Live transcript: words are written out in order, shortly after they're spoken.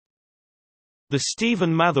The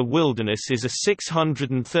Stephen Mather Wilderness is a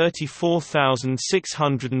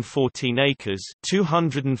 634,614 acres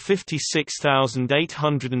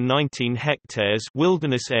 (256,819 hectares)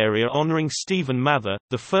 wilderness area honoring Stephen Mather,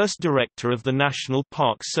 the first director of the National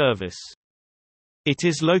Park Service. It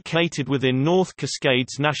is located within North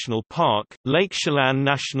Cascades National Park, Lake Chelan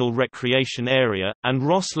National Recreation Area, and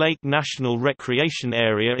Ross Lake National Recreation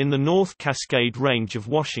Area in the North Cascade Range of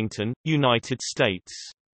Washington, United States.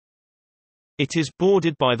 It is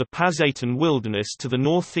bordered by the Pasayten Wilderness to the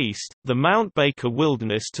northeast, the Mount Baker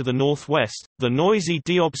Wilderness to the northwest, the Noisy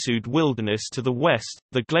Diobsud Wilderness to the west,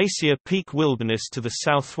 the Glacier Peak Wilderness to the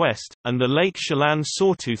southwest, and the Lake Chelan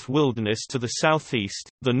Sawtooth Wilderness to the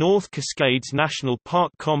southeast. The North Cascades National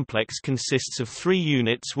Park Complex consists of 3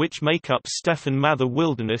 units which make up Stephen Mather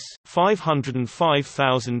Wilderness,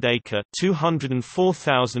 505,000-acre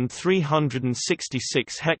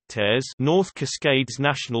 (204,366 hectares) North Cascades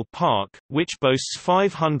National Park, which boasts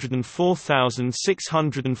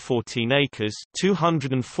 504,614 acres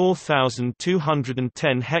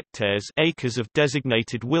 (204,210 hectares) acres of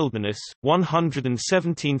designated wilderness,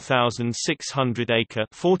 117,600-acre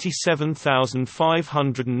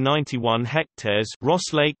 (47,591 hectares)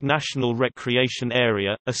 Ross Lake National Recreation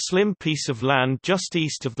Area, a slim piece of land just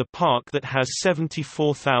east of the park that has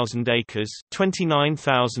 74,000 acres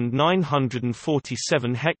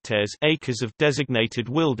 (29,947 hectares) acres of designated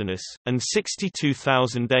wilderness, and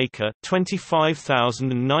 62,000-acre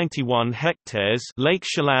 (25,091 hectares) Lake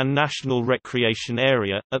Chelan National Recreation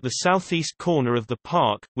Area, at the southeast corner of the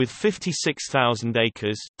park, with 56,000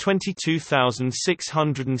 acres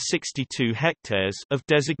 (22,662 hectares) of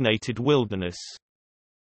designated wilderness.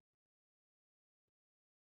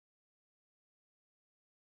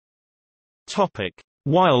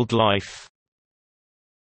 Wildlife.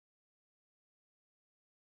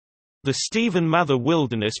 The Stephen Mather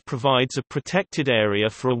Wilderness provides a protected area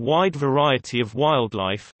for a wide variety of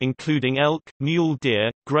wildlife, including elk, mule deer,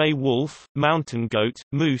 gray wolf, mountain goat,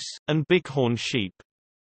 moose, and bighorn sheep.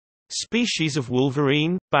 Species of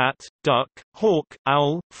wolverine, bat, duck, hawk,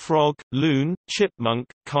 owl, frog, loon, chipmunk,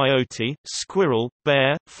 coyote, squirrel,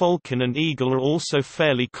 bear, falcon and eagle are also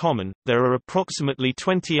fairly common. There are approximately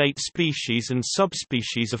 28 species and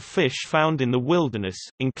subspecies of fish found in the wilderness,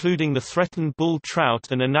 including the threatened bull trout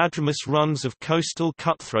and anadromous runs of coastal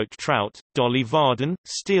cutthroat trout, dolly varden,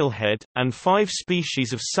 steelhead, and 5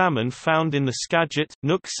 species of salmon found in the Skagit,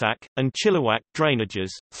 Nooksack, and Chilliwack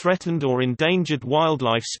drainages. Threatened or endangered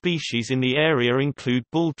wildlife species in the area include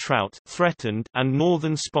bull trout threatened and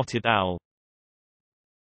northern spotted owl.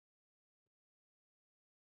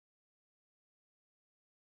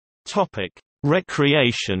 Topic: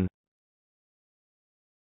 Recreation.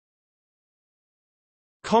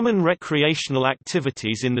 Common recreational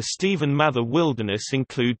activities in the Stephen Mather Wilderness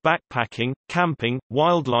include backpacking, camping,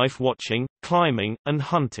 wildlife watching, climbing, and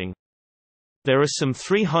hunting. There are some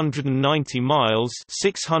 390 miles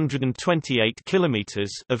 (628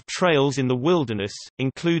 kilometers) of trails in the wilderness,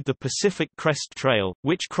 include the Pacific Crest Trail,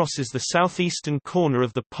 which crosses the southeastern corner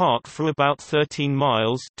of the park for about 13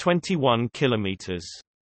 miles (21 kilometers).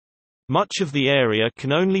 Much of the area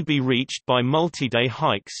can only be reached by multi-day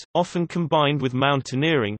hikes, often combined with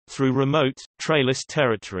mountaineering, through remote, trailless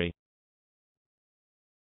territory.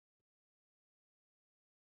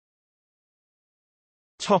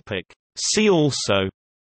 See also: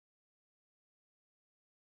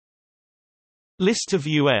 List of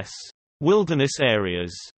U.S. wilderness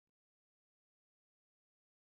areas.